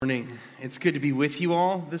Morning. It's good to be with you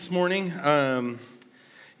all this morning.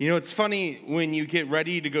 It's funny when you get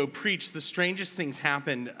ready to go preach, the strangest things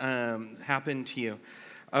happen to you.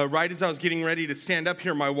 Right as I was getting ready to stand up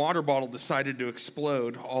here, my water bottle decided to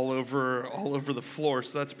explode all over the floor.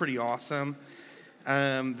 So that's pretty awesome.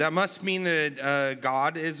 That must mean that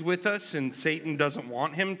God is with us and Satan doesn't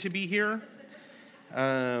want him to be here.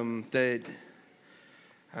 That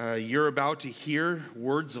you're about to hear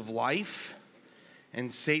words of life.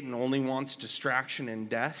 And Satan only wants distraction and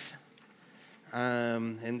death.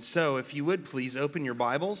 And so, if you would please open your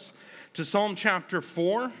Bibles to Psalm chapter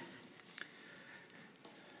 4.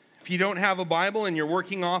 If you don't have a Bible and you're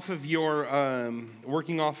working off of your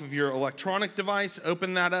electronic device,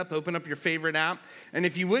 open that up. Open up your favorite app. And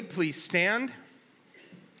if you would please stand.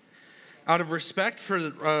 Out of respect for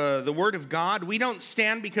the Word of God, we don't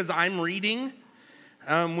stand because I'm reading.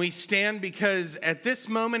 We stand because at this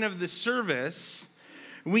moment of the service,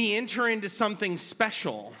 we enter into something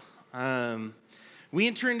special. We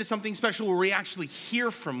enter into something special where we actually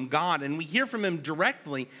hear from God, and we hear from Him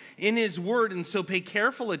directly in His Word, and so pay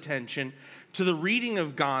careful attention to the reading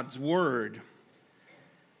of God's Word.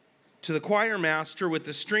 To the choir master with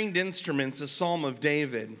the stringed instruments, a psalm of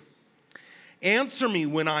David. Answer me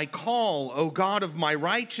when I call, O God of my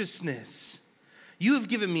righteousness. You have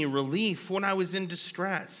given me relief when I was in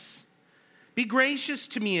distress. Be gracious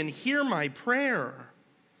to me and hear my prayer.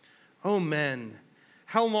 O men,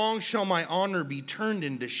 how long shall my honor be turned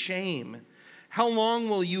into shame? How long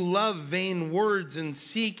will you love vain words and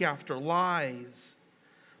seek after lies?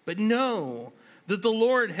 But know that the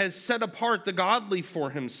Lord has set apart the godly for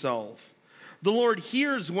Himself. The Lord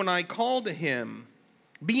hears when I call to Him.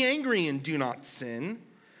 Be angry and do not sin.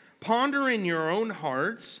 Ponder in your own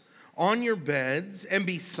hearts, on your beds, and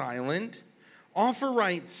be silent. Offer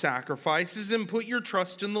right sacrifices and put your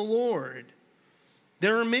trust in the Lord.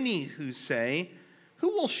 There are many who say, who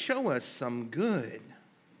will show us some good?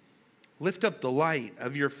 Lift up the light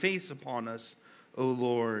of your face upon us, O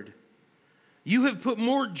Lord. You have put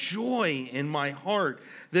more joy in my heart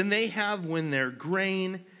than they have when their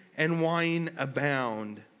grain and wine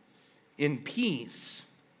abound. In peace,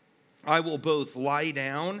 I will both lie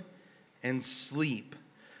down and sleep.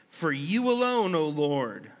 For you alone, O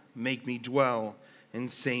Lord, make me dwell in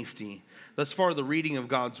safety. Thus far, the reading of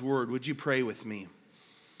God's word. Would you pray with me?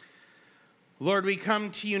 Lord, we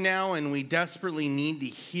come to you now and we desperately need to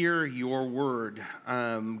hear your word.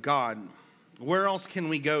 God, where else can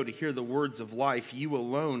we go to hear the words of life? You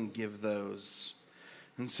alone give those.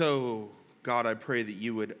 And so, God, I pray that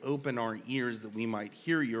you would open our ears that we might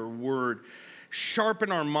hear your word,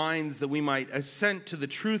 sharpen our minds that we might assent to the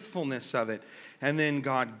truthfulness of it, and then,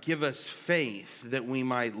 God, give us faith that we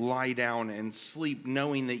might lie down and sleep,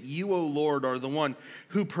 knowing that you, O Lord, are the one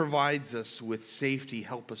who provides us with safety.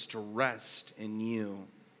 Help us to rest in you.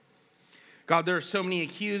 God, there are so many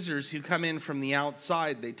accusers who come in from the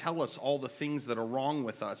outside. They tell us all the things that are wrong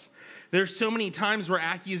with us. There's so many times where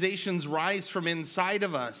accusations rise from inside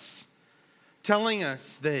of us, telling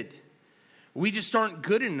us that we just aren't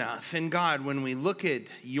good enough. And God, when we look at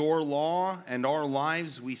your law and our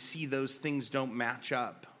lives, we see those things don't match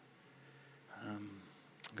up.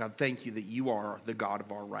 God, thank you that you are the God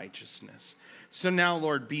of our righteousness. So now,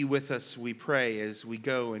 Lord, be with us, we pray, as we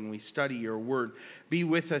go and we study your word. Be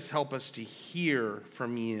with us, help us to hear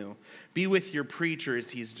from you. Be with your preacher as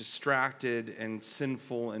he's distracted and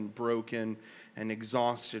sinful and broken and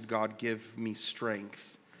exhausted. God, give me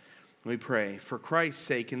strength. We pray for Christ's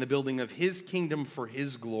sake in the building of his kingdom for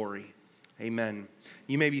his glory. Amen.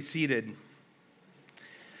 You may be seated.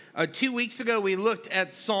 2 weeks ago, we looked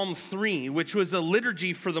at Psalm 3, which was a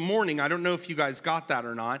liturgy for the morning. I don't know if you guys got that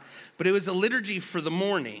or not, but it was a liturgy for the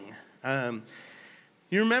morning. You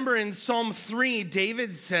remember in Psalm 3,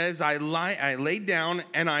 David says, I laid down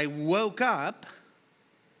and I woke up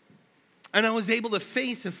and I was able to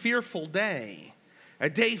face a fearful day, a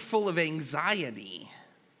day full of anxiety.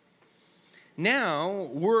 Now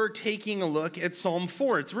we're taking a look at Psalm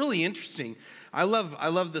 4. It's really interesting. I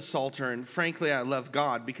love the Psalter, and frankly, I love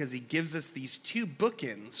God because he gives us these two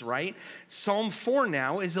bookends, right? Psalm 4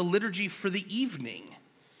 now is a liturgy for the evening.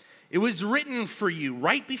 It was written for you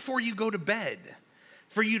right before you go to bed,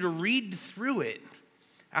 for you to read through it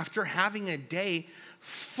after having a day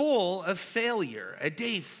full of failure, a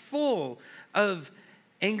day full of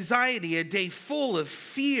anxiety, a day full of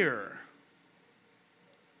fear.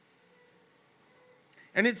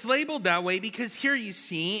 And it's labeled that way because here you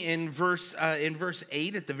see in verse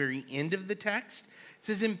 8 at the very end of the text, it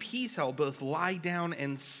says, in peace I'll both lie down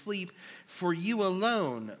and sleep, for you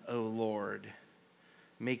alone, O Lord,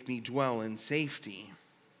 make me dwell in safety.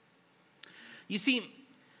 You see,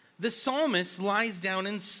 the psalmist lies down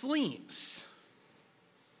and sleeps.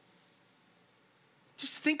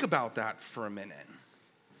 Just think about that for a minute.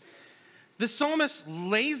 The psalmist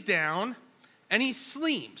lays down and he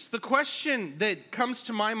sleeps. The question that comes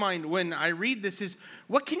to my mind when I read this is,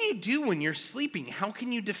 what can you do when you're sleeping? How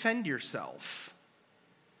can you defend yourself?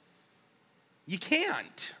 You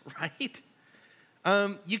can't, right?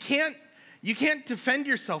 You can't defend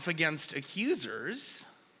yourself against accusers.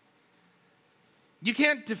 You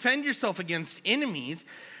can't defend yourself against enemies.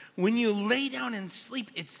 When you lay down and sleep,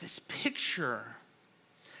 it's this picture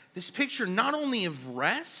not only of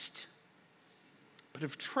rest, but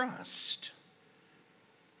of trust.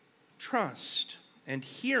 Trust. And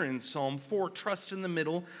here in Psalm 4, trust in the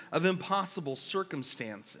middle of impossible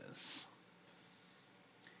circumstances.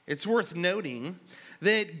 It's worth noting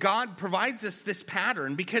that God provides us this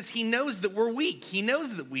pattern because he knows that we're weak. He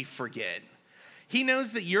knows that we forget. He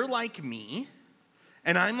knows that you're like me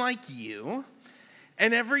and I'm like you.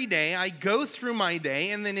 And every day I go through my day,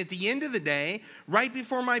 and then at the end of the day, right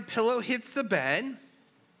before my pillow hits the bed,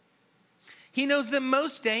 he knows that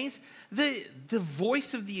most days the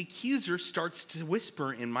voice of the accuser starts to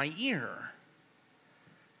whisper in my ear,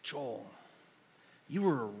 Joel, you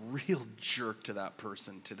were a real jerk to that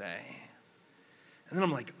person today. And then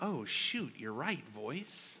I'm like, oh, shoot, you're right,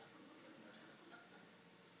 voice.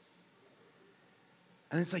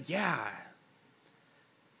 And it's like, yeah,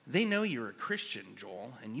 they know you're a Christian,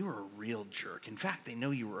 Joel, and you were a real jerk. In fact, they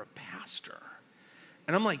know you were a pastor.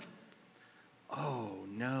 And I'm like, oh,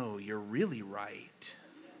 no, you're really right.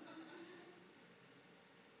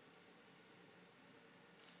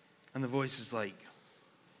 And the voice is like,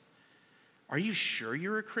 are you sure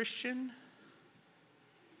you're a Christian?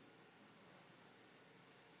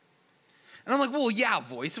 And I'm like, well, yeah,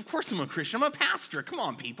 voice, of course I'm a Christian. I'm a pastor. Come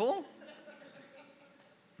on, people.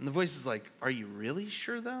 And the voice is like, are you really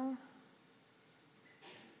sure, though?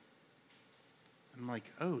 I'm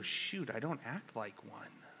like, oh, shoot, I don't act like one.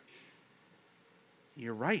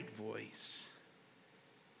 You're right, voice.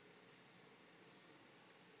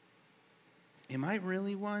 Am I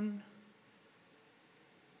really one?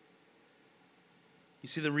 You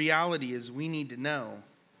see, the reality is we need to know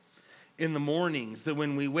in the mornings that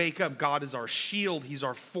when we wake up, God is our shield. He's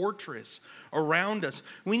our fortress around us.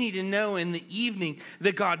 We need to know in the evening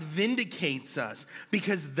that God vindicates us,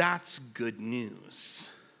 because that's good news.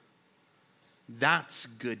 That's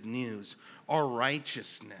good news. Our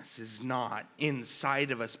righteousness is not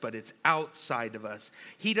inside of us, but it's outside of us.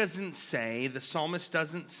 He doesn't say, the psalmist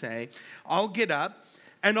doesn't say, I'll get up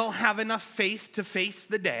and I'll have enough faith to face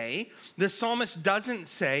the day. The psalmist doesn't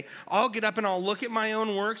say, I'll get up and I'll look at my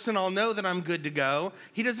own works and I'll know that I'm good to go.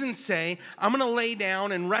 He doesn't say, I'm going to lay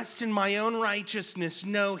down and rest in my own righteousness.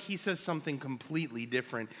 No, he says something completely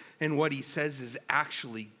different. And what he says is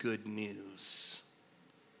actually good news.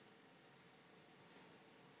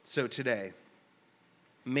 So today,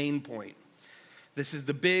 main point. This is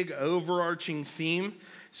the big overarching theme.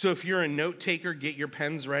 So if you're a note taker, get your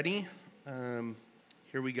pens ready.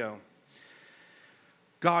 Here we go.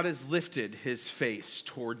 God has lifted his face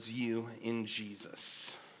towards you in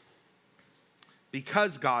Jesus.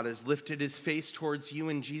 Because God has lifted his face towards you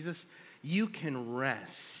in Jesus, you can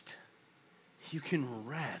rest. You can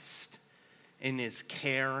rest in his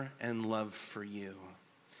care and love for you.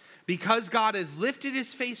 Because God has lifted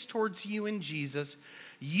his face towards you in Jesus,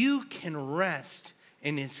 you can rest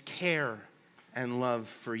in his care and love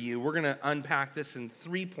for you. We're going to unpack this in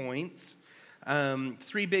 3 points.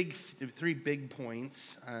 Three big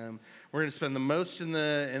points. We're going to spend the most in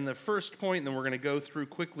the first point, and then we're going to go through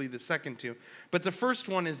quickly the second two. But the first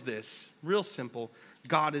one is this, real simple.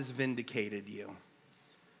 God has vindicated you.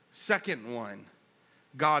 Second one,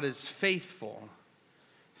 God is faithful.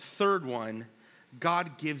 Third one,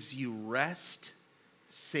 God gives you rest,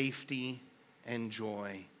 safety, and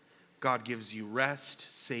joy. God gives you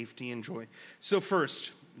rest, safety, and joy. So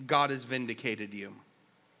first, God has vindicated you.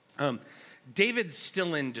 David's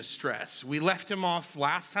still in distress. We left him off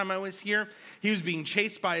last time I was here. He was being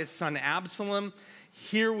chased by his son Absalom.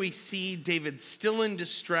 Here we see David still in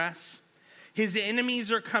distress. His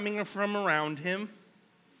enemies are coming from around him.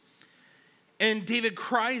 And David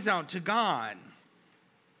cries out to God.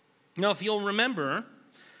 Now, if you'll remember,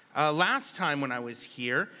 last time when I was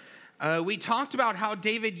here, we talked about how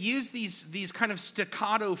David used these kind of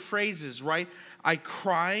staccato phrases, right? I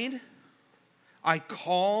cried, I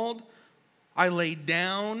called, I laid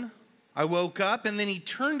down, I woke up, and then he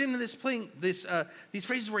turned into these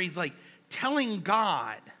phrases where he's like telling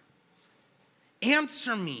God,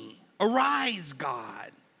 answer me, arise,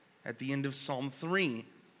 God, at the end of Psalm 3.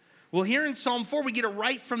 Well, here in Psalm 4, we get it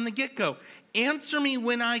right from the get-go. Answer me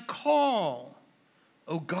when I call,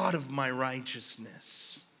 O God of my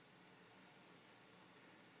righteousness.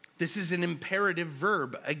 This is an imperative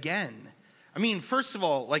verb again. I mean, first of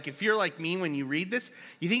all, like if you're like me when you read this,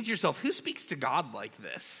 you think to yourself, who speaks to God like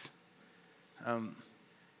this?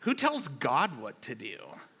 Who tells God what to do?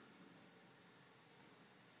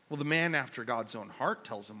 Well, the man after God's own heart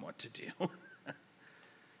tells him what to do.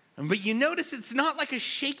 But you notice it's not like a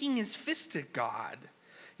shaking his fist at God.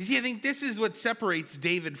 You see, I think this is what separates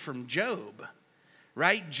David from Job,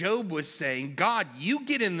 right? Job was saying, God, you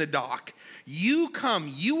get in the dock. You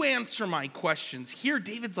come, you answer my questions. Here,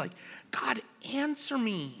 David's like, God, answer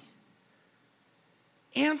me.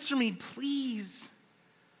 Answer me, please.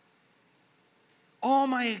 All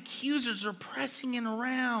my accusers are pressing in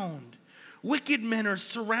around. Wicked men are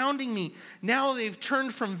surrounding me. Now they've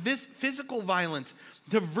turned from physical violence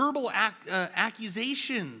to verbal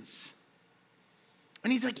accusations.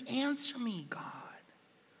 And he's like, answer me, God.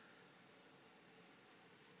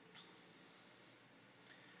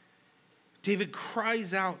 David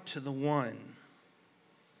cries out to the one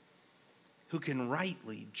who can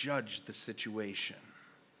rightly judge the situation.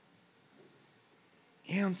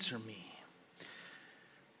 Answer me.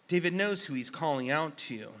 David knows who he's calling out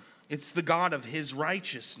to. It's the God of his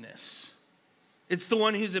righteousness. It's the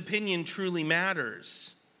one whose opinion truly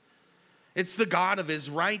matters. It's the God of his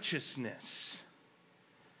righteousness.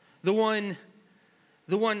 The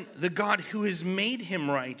God who has made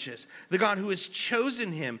him righteous. The God who has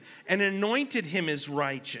chosen him and anointed him as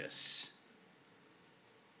righteous.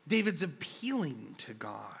 David's appealing to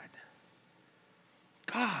God.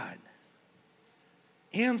 God,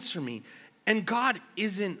 answer me. And God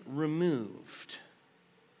isn't removed.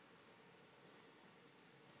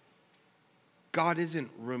 God isn't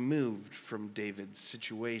removed from David's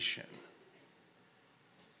situation.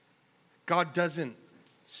 God doesn't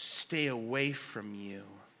stay away from you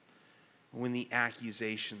when the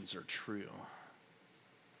accusations are true.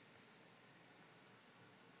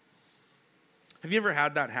 Have you ever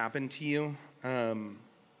had that happen to you?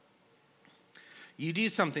 You do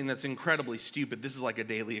something that's incredibly stupid. This is like a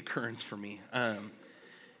daily occurrence for me.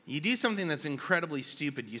 You do something that's incredibly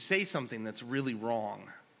stupid. You say something that's really wrong,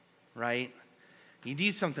 right? You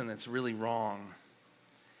do something that's really wrong.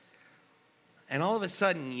 And all of a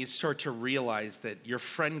sudden, you start to realize that your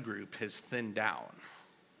friend group has thinned out.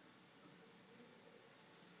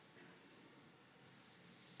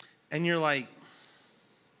 And you're like,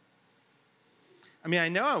 I mean, I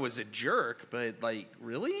know I was a jerk, but like,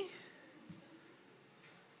 really?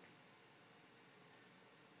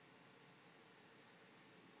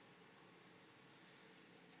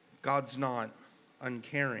 God's not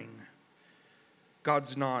uncaring.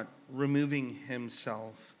 God's not removing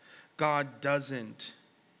himself. God doesn't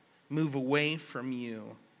move away from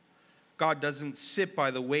you. God doesn't sit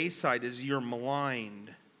by the wayside as you're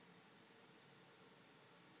maligned.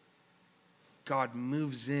 God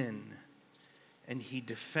moves in and he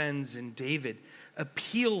defends, and David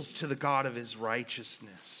appeals to the God of his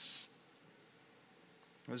righteousness.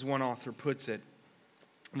 As one author puts it,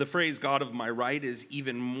 the phrase God of my right is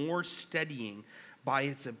even more steadying by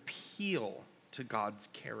its appeal to God's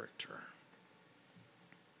character.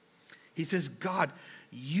 He says, God,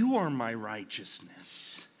 you are my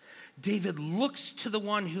righteousness. David looks to the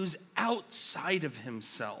one who's outside of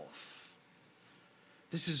himself.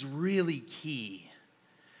 This is really key.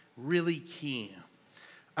 Really key.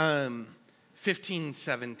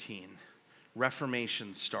 1517,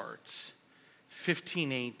 Reformation starts.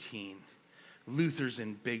 1518, Luther's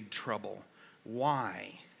in big trouble.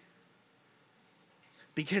 Why?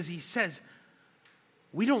 Because he says,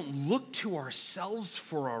 we don't look to ourselves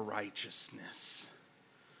for our righteousness.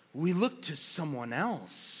 We look to someone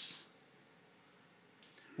else.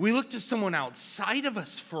 We look to someone outside of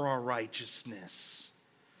us for our righteousness.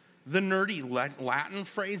 The nerdy Latin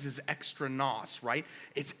phrase is extra nos, right?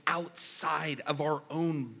 It's outside of our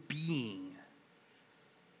own being.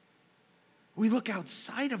 We look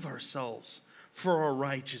outside of ourselves for our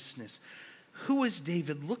righteousness. Who is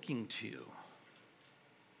David looking to?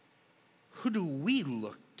 Who do we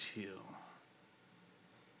look to?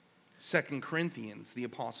 2 Corinthians, the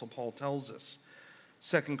Apostle Paul tells us,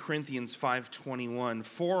 2 Corinthians 5:21,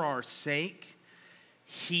 for our sake,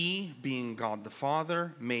 he, being God the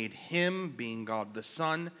Father, made him, being God the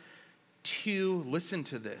Son, to, listen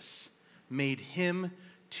to this, made him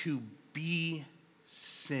to be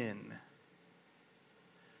sin,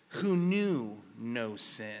 who knew no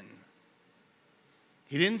sin.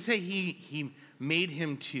 He didn't say he made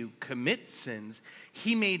him to commit sins.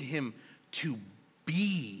 He made him to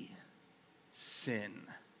be sin.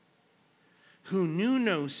 who knew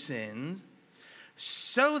no sin,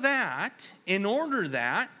 so that, in order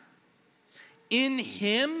that, in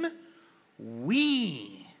him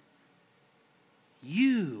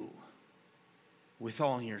you, with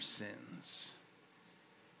all your sins,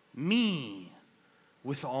 me,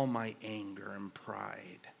 with all my anger and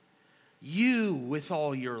pride, you, with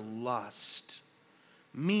all your lust,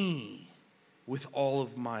 me, with all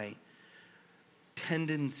of my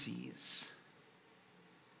tendencies,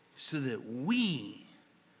 so that we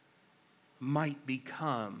might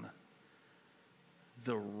become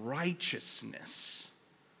the righteousness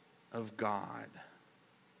of God.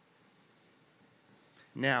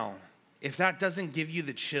 Now, if that doesn't give you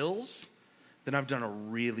the chills, then I've done a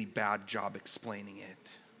really bad job explaining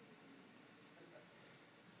it.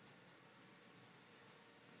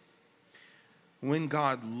 When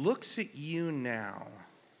God looks at you now,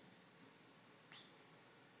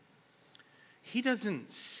 he doesn't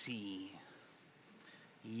see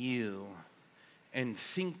you and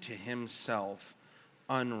think to himself,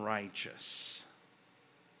 unrighteous.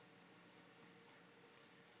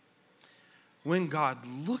 When God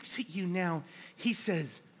looks at you now, he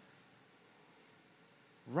says,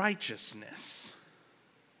 righteousness.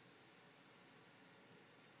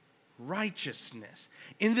 Righteousness.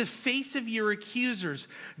 In the face of your accusers,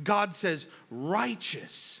 God says,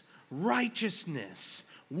 righteous, righteousness.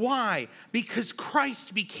 Why? Because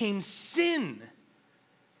Christ became sin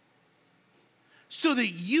so that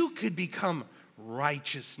you could become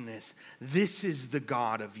righteousness. This is the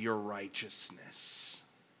God of your righteousness.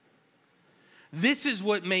 This is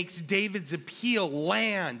what makes David's appeal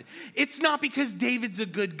land. It's not because David's a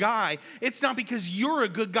good guy. It's not because you're a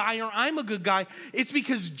good guy or I'm a good guy. It's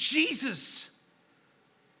because Jesus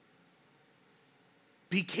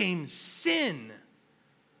became sin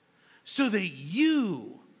so that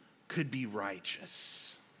you could be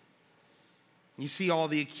righteous. You see all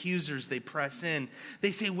the accusers, they press in.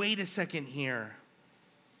 They say, wait a second here.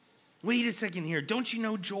 Wait a second here. Don't you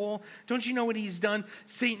know Joel? Don't you know what he's done?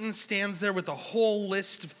 Satan stands there with a whole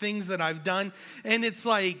list of things that I've done. And it's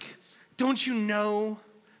like, don't you know?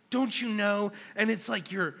 Don't you know? And it's like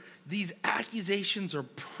these accusations are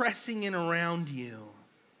pressing in around you.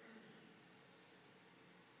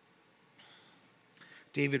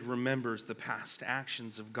 David remembers the past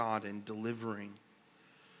actions of God in delivering.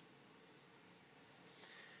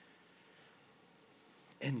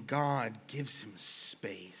 And God gives him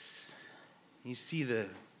space. You see the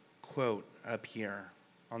quote up here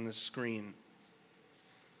on the screen.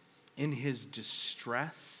 In his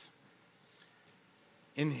distress,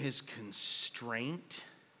 in his constraint,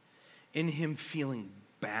 in him feeling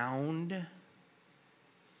bound,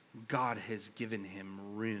 God has given him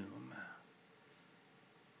room.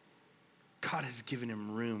 God has given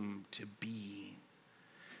him room to be,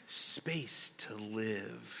 space to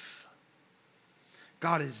live.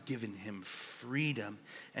 God has given him freedom,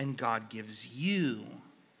 and God gives you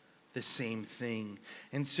the same thing.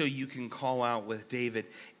 And so you can call out with David,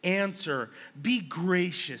 answer, be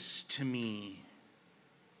gracious to me.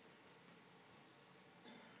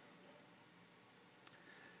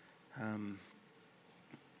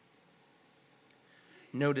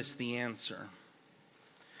 Notice the answer.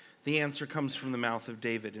 The answer comes from the mouth of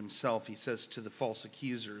David himself. He says to the false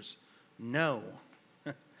accusers, know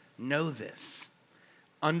this.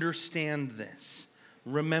 Understand this.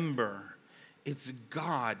 Remember, it's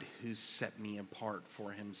God who's set me apart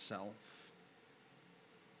for himself.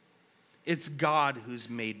 It's God who's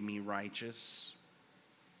made me righteous.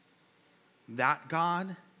 That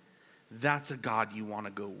God, that's a God you want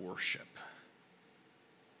to go worship.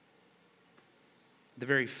 The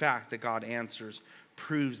very fact that God answers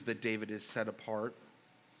proves that David is set apart.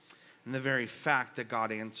 And the very fact that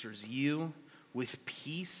God answers you with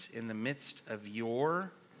peace in the midst of your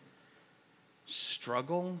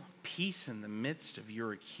struggle, peace in the midst of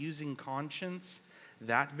your accusing conscience,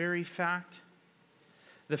 that very fact,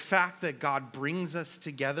 the fact that God brings us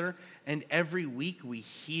together and every week we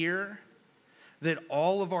hear that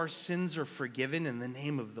all of our sins are forgiven in the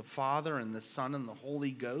name of the Father and the Son and the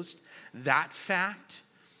Holy Ghost, that fact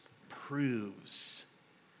proves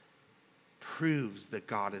that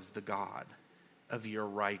God is the God of your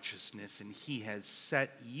righteousness, and he has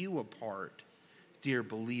set you apart, dear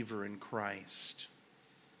believer in Christ.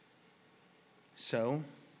 So,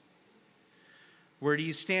 where do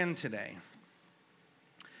you stand today?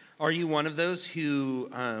 Are you one of those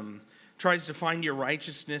who tries to find your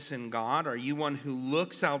righteousness in God? Are you one who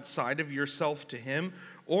looks outside of yourself to him?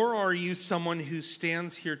 Or are you someone who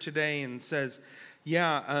stands here today and says,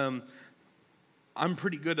 yeah, I'm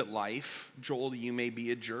pretty good at life. Joel, you may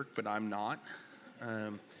be a jerk, but I'm not.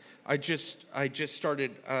 I just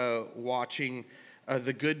started watching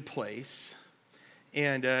The Good Place.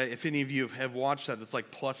 And if any of you have watched that, it's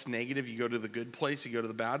like plus negative. You go to the good place, you go to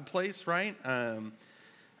the bad place, right?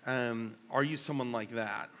 Are you someone like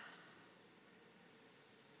that?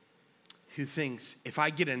 Who thinks, if I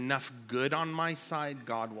get enough good on my side,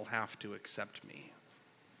 God will have to accept me?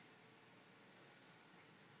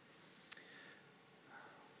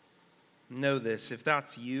 Know this, if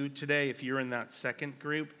that's you today, if you're in that second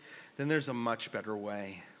group, then there's a much better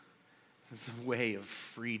way. There's a way of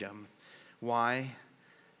freedom. Why?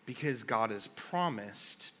 Because God has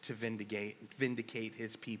promised to vindicate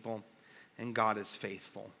his people, and God is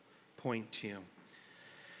faithful. Point 2.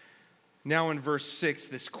 Now in verse 6,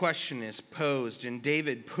 this question is posed, and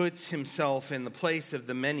David puts himself in the place of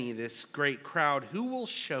the many, this great crowd. Who will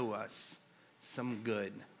show us some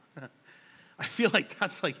good? I feel like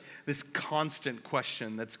that's like this constant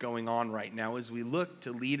question that's going on right now as we look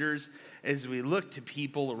to leaders, as we look to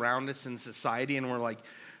people around us in society, and we're like,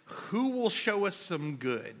 who will show us some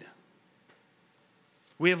good?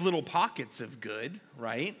 We have little pockets of good,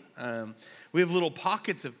 right? We have little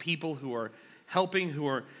pockets of people who are helping, who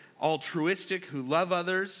are altruistic, who love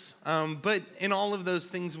others. But in all of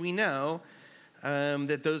those things, we know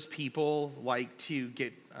that those people like to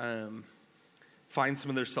find some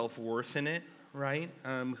of their self-worth in it, right?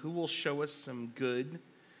 Who will show us some good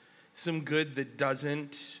that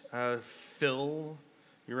doesn't fill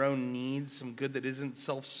your own needs, some good that isn't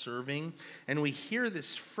self-serving? And we hear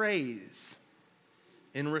this phrase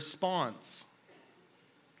in response.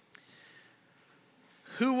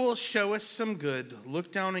 Who will show us some good?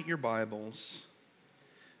 Look down at your Bibles.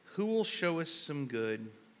 Who will show us some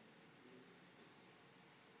good?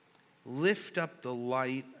 Lift up the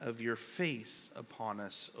light of your face upon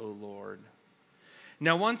us, O Lord.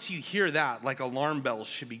 Now, once you hear that, like alarm bells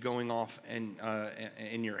should be going off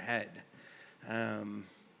in your head.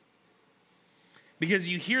 Because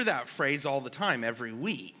you hear that phrase all the time, every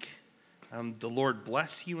week. The Lord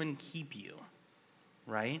bless you and keep you,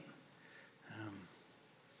 right?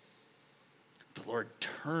 The Lord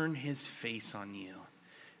turn his face on you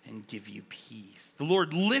and give you peace. The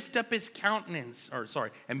Lord lift up his countenance,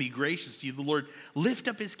 and be gracious to you. The Lord lift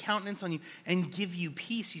up his countenance on you and give you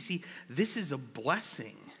peace. You see, this is a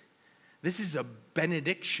blessing. This is a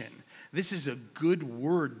benediction. This is a good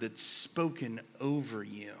word that's spoken over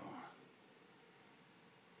you.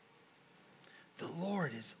 The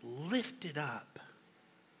Lord is lifted up,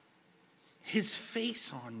 his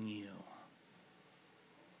face on you.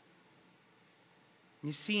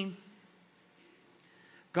 You see,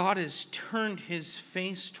 God has turned his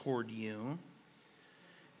face toward you,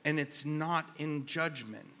 and it's not in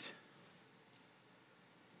judgment.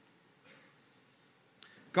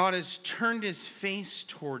 God has turned his face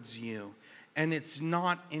towards you, and it's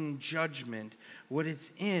not in judgment. What it's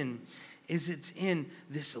in is it's in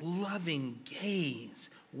this loving gaze.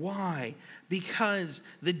 Why? Because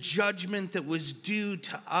the judgment that was due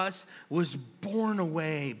to us was borne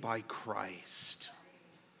away by Christ.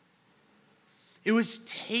 It was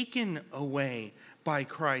taken away by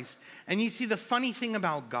Christ. And you see, the funny thing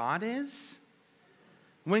about God is,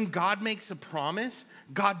 when God makes a promise,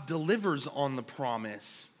 God delivers on the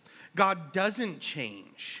promise. God doesn't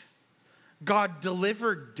change. God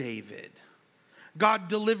delivered David. God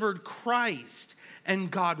delivered Christ. And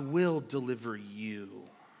God will deliver you.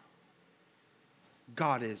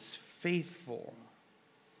 God is faithful.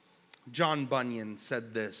 John Bunyan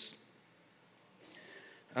said this.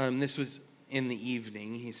 This was in the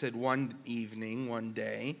evening. He said, one evening, one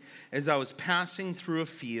day, as I was passing through a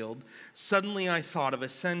field, suddenly I thought of a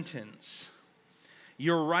sentence.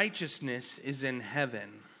 Your righteousness is in heaven.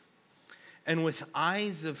 And with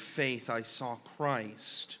eyes of faith, I saw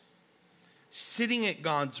Christ sitting at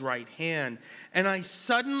God's right hand. And I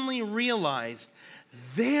suddenly realized,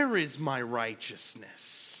 there is my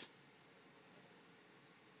righteousness.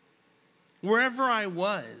 Wherever I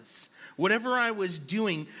was, whatever I was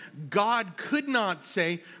doing, God could not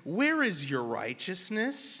say, where is your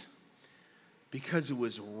righteousness? Because it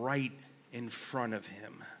was right in front of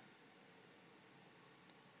him.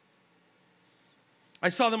 I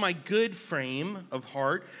saw that my good frame of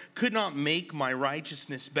heart could not make my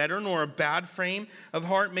righteousness better, nor a bad frame of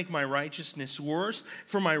heart make my righteousness worse.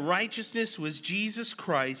 For my righteousness was Jesus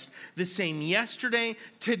Christ, the same yesterday,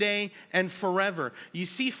 today, and forever. You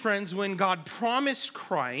see, friends, when God promised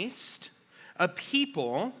Christ a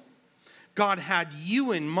people, God had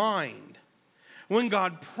you in mind. When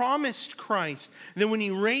God promised Christ that when he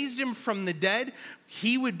raised him from the dead,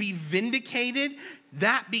 he would be vindicated,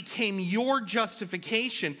 that became your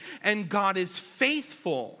justification. And God is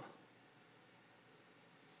faithful.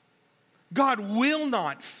 God will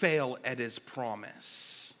not fail at his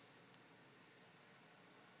promise.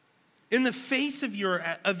 In the face of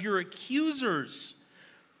your accusers,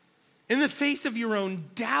 in the face of your own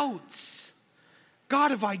doubts,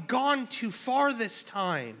 God, have I gone too far this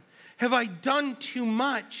time? Have I done too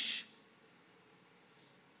much?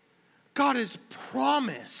 God has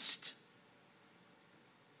promised,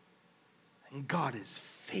 and God is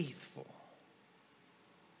faithful.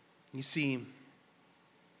 You see,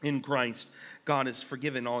 in Christ, God has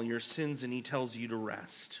forgiven all your sins, and he tells you to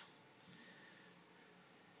rest,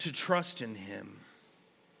 to trust in him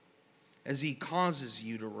as he causes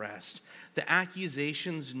you to rest. The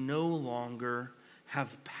accusations no longer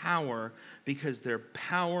have power because their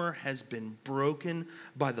power has been broken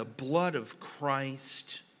by the blood of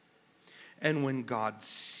Christ. And when God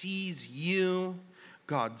sees you,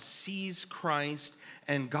 God sees Christ,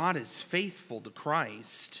 and God is faithful to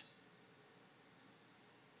Christ.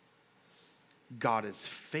 God is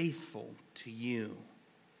faithful to you.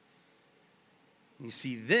 You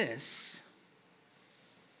see, this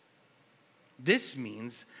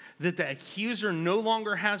means that the accuser no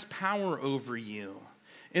longer has power over you.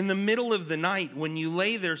 In the middle of the night, when you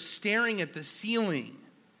lay there staring at the ceiling,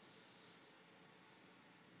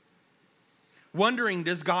 wondering,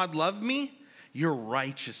 does God love me? Your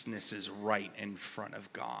righteousness is right in front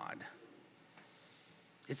of God.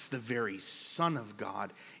 It's the very Son of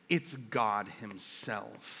God. It's God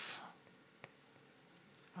himself.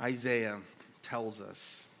 Isaiah tells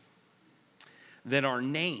us that our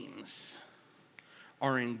names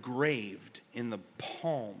are engraved in the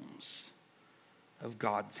palms of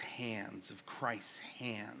God's hands, of Christ's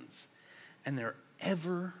hands, and they're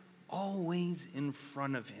ever, always in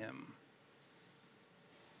front of him.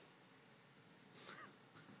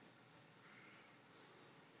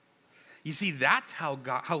 You see, that's how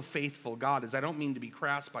faithful God is. I don't mean to be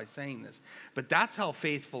crass by saying this, but that's how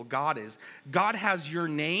faithful God is. God has your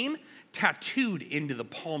name tattooed into the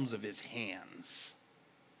palms of his hands.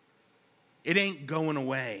 It ain't going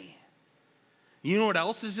away. You know what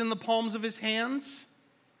else is in the palms of his hands?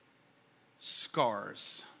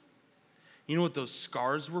 Scars. You know what those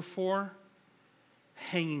scars were for?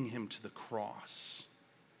 Hanging him to the cross.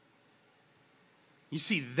 You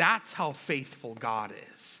see, that's how faithful God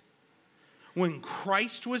is. When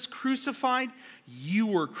Christ was crucified, you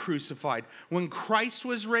were crucified. When Christ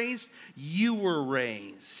was raised, you were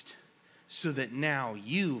raised. So that now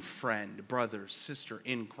you, friend, brother, sister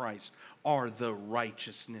in Christ, are the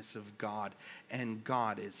righteousness of God, and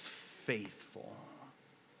God is faithful.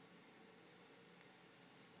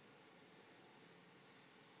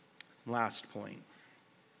 Last point.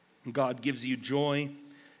 God gives you joy,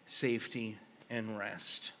 safety, and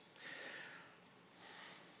rest.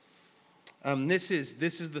 This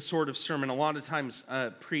is the sort of sermon, a lot of times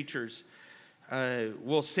preachers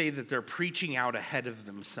will say that they're preaching out ahead of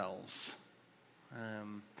themselves.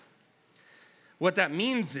 What that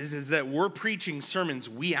means is that we're preaching sermons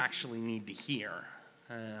we actually need to hear.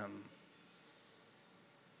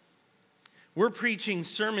 We're preaching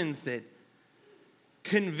sermons that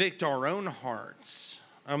convict our own hearts,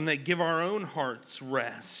 that give our own hearts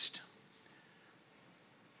rest.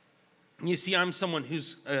 You see, I'm someone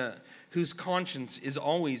whose conscience is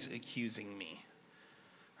always accusing me.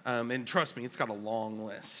 And trust me, it's got a long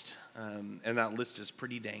list. And that list is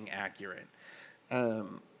pretty dang accurate.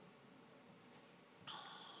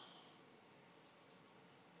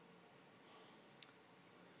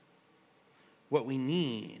 What we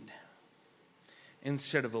need,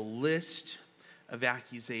 instead of a list of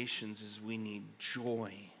accusations, is we need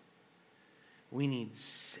joy. We need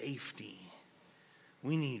safety.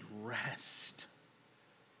 We need rest.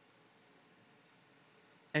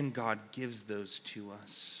 And God gives those to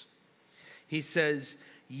us. He says,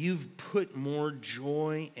 "You've put more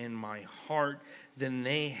joy in my heart than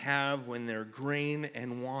they have when their grain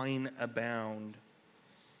and wine abound."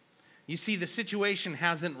 You see, the situation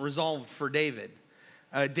hasn't resolved for David.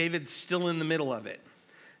 David's still in the middle of it.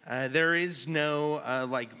 There is no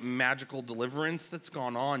magical deliverance that's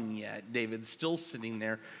gone on yet. David's still sitting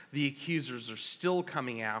there. The accusers are still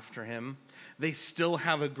coming after him. They still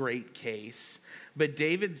have a great case. But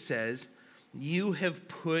David says, "You have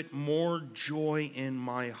put more joy in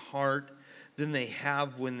my heart than they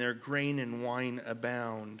have when their grain and wine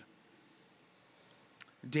abound."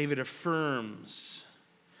 David affirms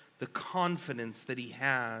the confidence that he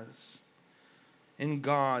has in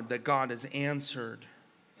God, that God has answered,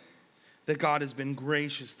 that God has been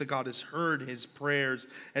gracious, that God has heard his prayers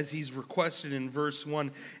as he's requested in verse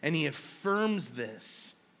 1, and he affirms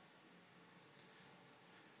this.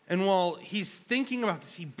 And while he's thinking about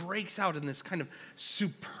this, he breaks out in this kind of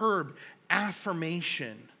superb,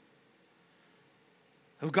 affirmation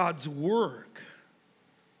of God's work,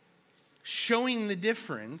 showing the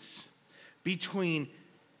difference between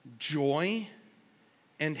joy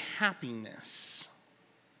and happiness.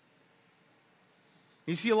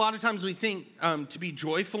 You see, a lot of times we think to be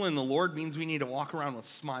joyful in the Lord means we need to walk around with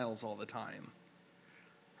smiles all the time,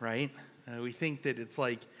 right? We think that it's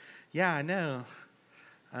like, yeah, no,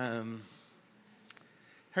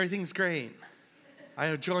 everything's great. I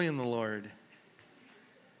have joy in the Lord.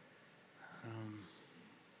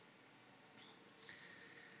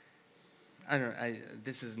 I don't know,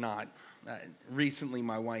 this is not, recently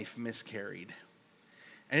my wife miscarried,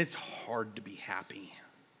 and it's hard to be happy.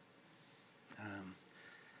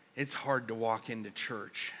 It's hard to walk into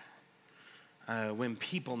church when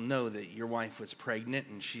people know that your wife was pregnant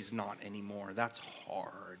and she's not anymore. That's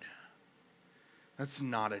hard. That's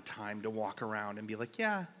not a time to walk around and be like,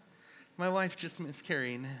 yeah, my wife just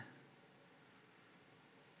miscarried.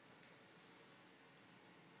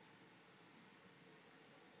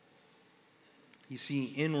 You see,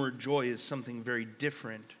 inward joy is something very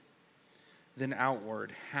different than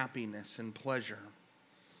outward happiness and pleasure.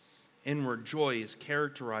 Inward joy is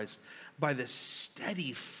characterized by the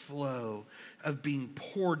steady flow of being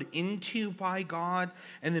poured into by God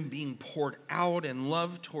and then being poured out in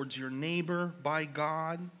love towards your neighbor by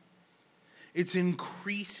God. It's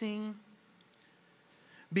increasing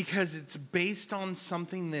because it's based on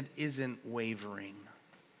something that isn't wavering.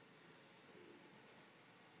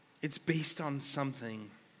 It's based on something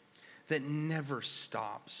that never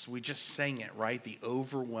stops. We just sang it, right? The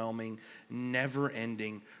overwhelming,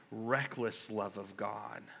 never-ending, reckless love of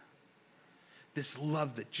God. This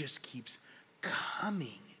love that just keeps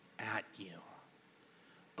coming at you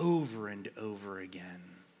over and over again.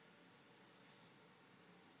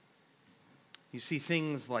 You see,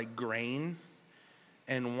 things like grain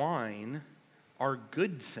and wine are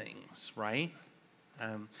good things, right?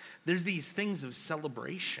 There's these things of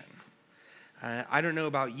celebration. I don't know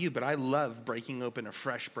about you, but I love breaking open a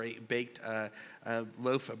fresh baked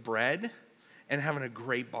loaf of bread and having a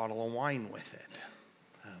great bottle of wine with it.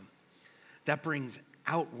 That brings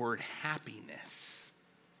outward happiness.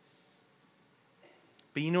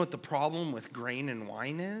 But you know what the problem with grain and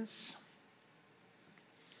wine is?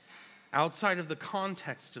 Outside of the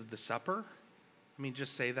context of the supper, let me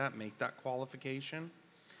just say that, make that qualification.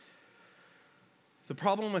 The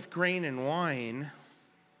problem with grain and wine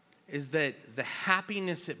is that the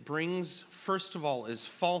happiness it brings, first of all, is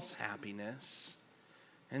false happiness,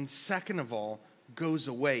 and second of all, goes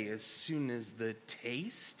away as soon as the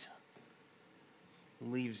taste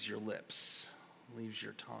leaves your lips, leaves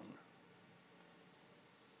your tongue.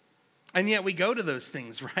 And yet we go to those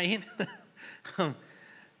things, right?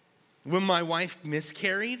 When my wife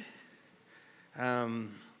miscarried,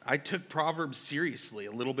 I took Proverbs seriously.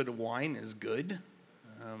 A little bit of wine is good.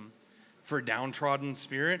 For a downtrodden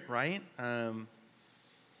spirit, right?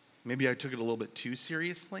 Maybe I took it a little bit too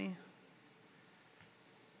seriously.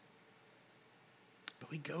 But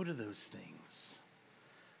we go to those things.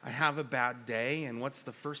 I have a bad day, and what's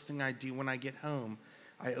the first thing I do when I get home?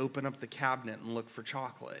 I open up the cabinet and look for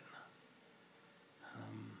chocolate.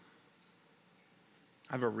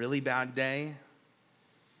 I have a really bad day.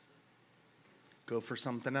 Go for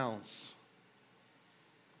something else.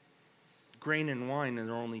 Grain and wine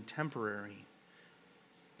are only temporary.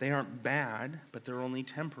 They aren't bad, but they're only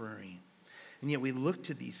temporary. And yet we look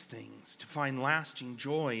to these things to find lasting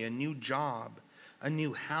joy, a new job, a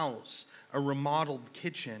new house, a remodeled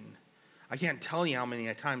kitchen. I can't tell you how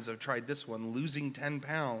many times I've tried this one, losing 10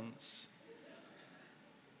 pounds.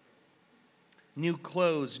 New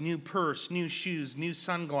clothes, new purse, new shoes, new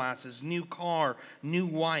sunglasses, new car, new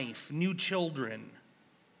wife, new children.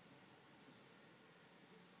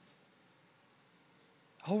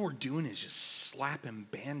 All we're doing is just slapping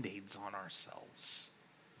Band-Aids on ourselves.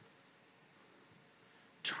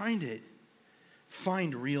 Trying to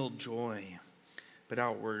find real joy, but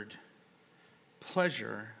outward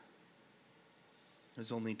pleasure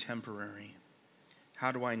is only temporary.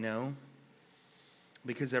 How do I know?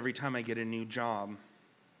 Because every time I get a new job,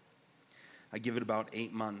 I give it about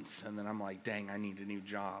 8 months, and then I'm like, dang, I need a new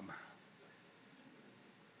job.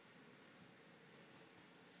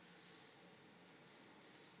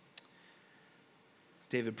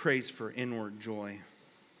 David prays for inward joy,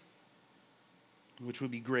 which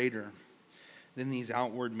would be greater than these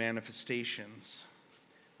outward manifestations,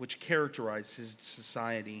 which characterize his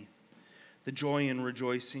society. The joy and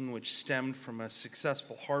rejoicing which stemmed from a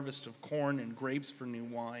successful harvest of corn and grapes for new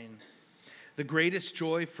wine. The greatest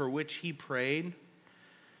joy for which he prayed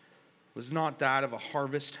was not that of a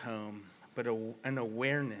harvest home, but an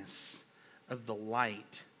awareness of the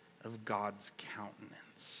light of God's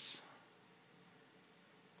countenance.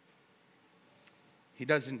 He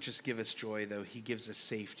doesn't just give us joy, though. He gives us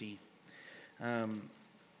safety.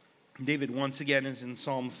 David, once again, as in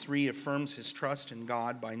Psalm 3, affirms his trust in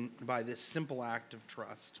God by this simple act of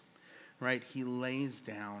trust. Right? He lays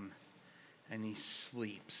down and he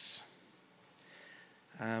sleeps.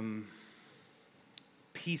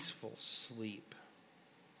 Peaceful sleep.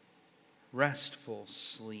 Restful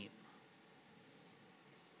sleep.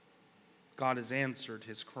 God has answered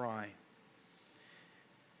his cry.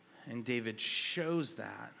 And David shows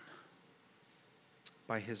that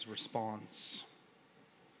by his response.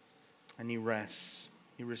 And he rests.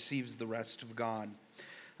 He receives the rest of God.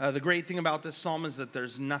 The great thing about this psalm is that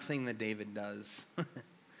there's nothing that David does.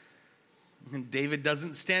 David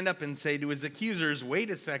doesn't stand up and say to his accusers, wait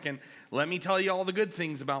a second, let me tell you all the good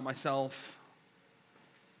things about myself.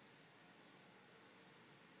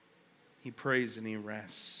 He prays and he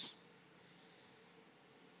rests.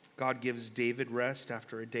 God gives David rest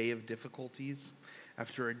after a day of difficulties,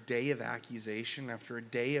 after a day of accusation, after a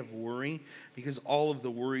day of worry, because all of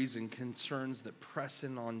the worries and concerns that press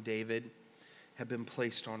in on David have been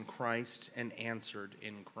placed on Christ and answered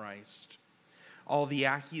in Christ. All the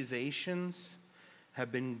accusations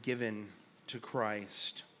have been given to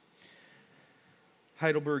Christ.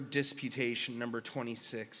 Heidelberg Disputation number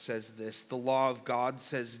 26 says this: the law of God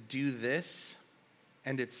says do this,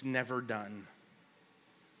 and it's never done.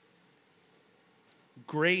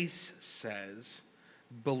 Grace says,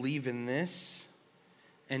 believe in this,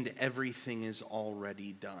 and everything is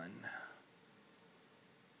already done.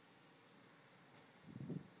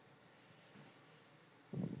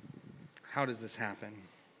 How does this happen?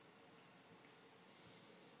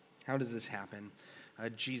 How does this happen?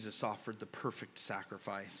 Jesus offered the perfect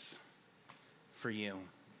sacrifice for you.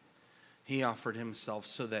 He offered himself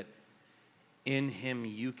so that in him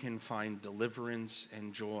you can find deliverance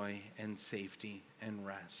and joy and safety and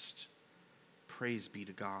rest. Praise be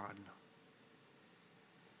to God.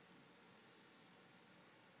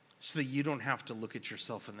 So that you don't have to look at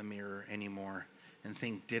yourself in the mirror anymore and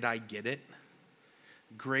think, did I get it?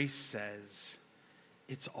 Grace says,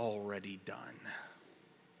 it's already done.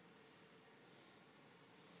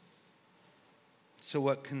 So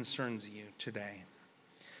what concerns you today?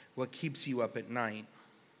 What keeps you up at night?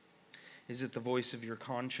 Is it the voice of your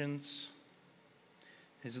conscience?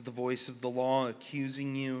 Is it the voice of the law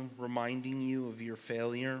accusing you, reminding you of your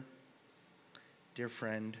failure? Dear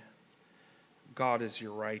friend, God is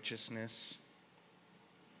your righteousness.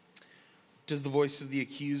 Does the voice of the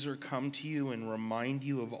accuser come to you and remind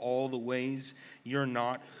you of all the ways you're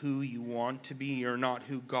not who you want to be, you're not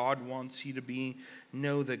who God wants you to be?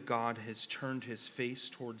 Know that God has turned his face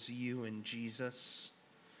towards you in Jesus.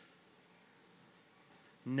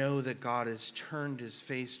 Know that God has turned his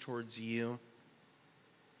face towards you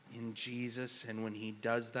in Jesus, and when he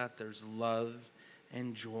does that, there's love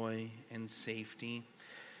and joy and safety.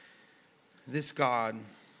 This God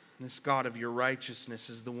of your righteousness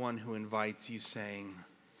is the one who invites you, saying,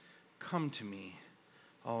 come to me,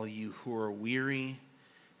 all you who are weary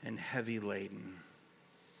and heavy laden,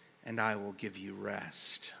 and I will give you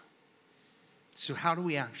rest. So how do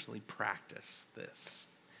we actually practice this?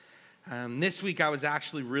 This week I was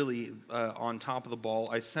actually really on top of the ball.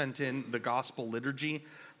 I sent in the gospel liturgy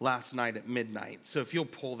last night at midnight. So if you'll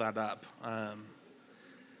pull that up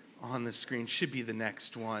on the screen, should be the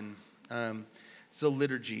next one. It's a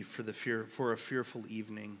liturgy for a fearful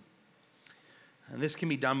evening. And this can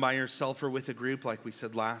be done by yourself or with a group, like we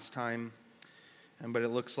said last time. But it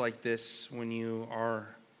looks like this when you are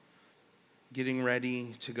getting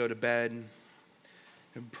ready to go to bed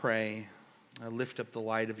and pray. Lift up the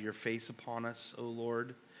light of your face upon us, O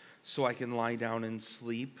Lord, so I can lie down and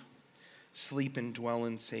sleep and dwell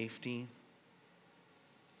in safety.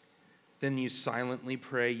 Then you silently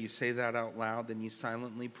pray. You say that out loud. Then you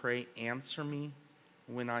silently pray, answer me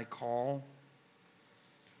when I call.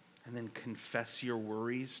 And then confess your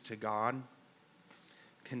worries to God.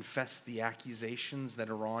 Confess the accusations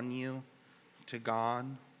that are on you to God.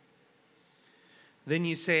 Then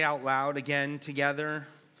you say out loud again together,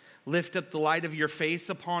 lift up the light of your face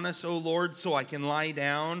upon us, O Lord, so I can lie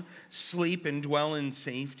down, sleep, and dwell in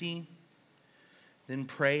safety. Then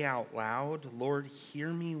pray out loud, Lord,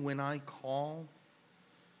 hear me when I call.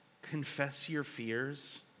 Confess your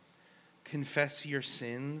fears. Confess your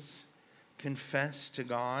sins. Confess to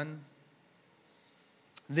God.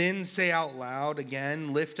 Then say out loud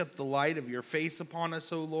again, lift up the light of your face upon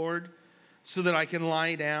us, O Lord, so that I can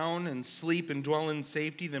lie down and sleep and dwell in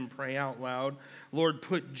safety. Then pray out loud, Lord,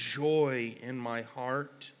 put joy in my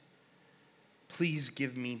heart. Please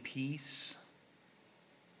give me peace.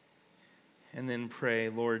 and then pray,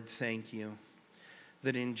 Lord, thank you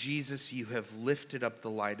that in Jesus you have lifted up the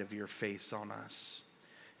light of your face on us.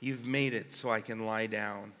 You've made it so I can lie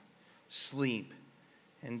down, sleep,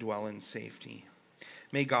 and dwell in safety.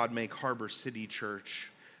 May God make Harbor City Church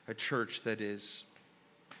a church that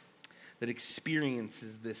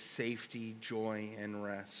experiences this safety, joy, and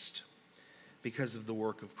rest because of the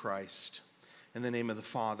work of Christ. In the name of the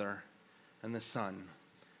Father, and the Son,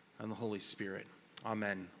 and the Holy Spirit.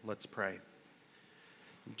 Amen. Let's pray.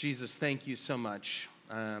 Jesus, thank you so much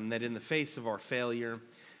that in the face of our failure,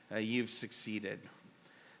 you've succeeded.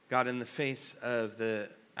 God, in the face of the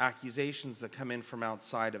accusations that come in from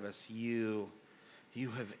outside of us, you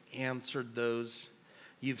have answered those.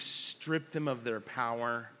 You've stripped them of their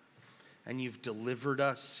power, and you've delivered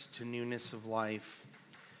us to newness of life.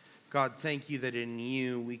 God, thank you that in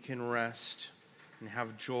you we can rest and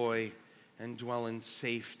have joy and dwell in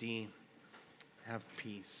safety, have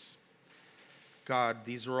peace. God,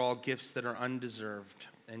 these are all gifts that are undeserved,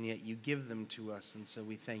 and yet you give them to us, and so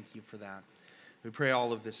we thank you for that. We pray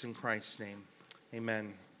all of this in Christ's name.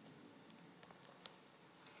 Amen.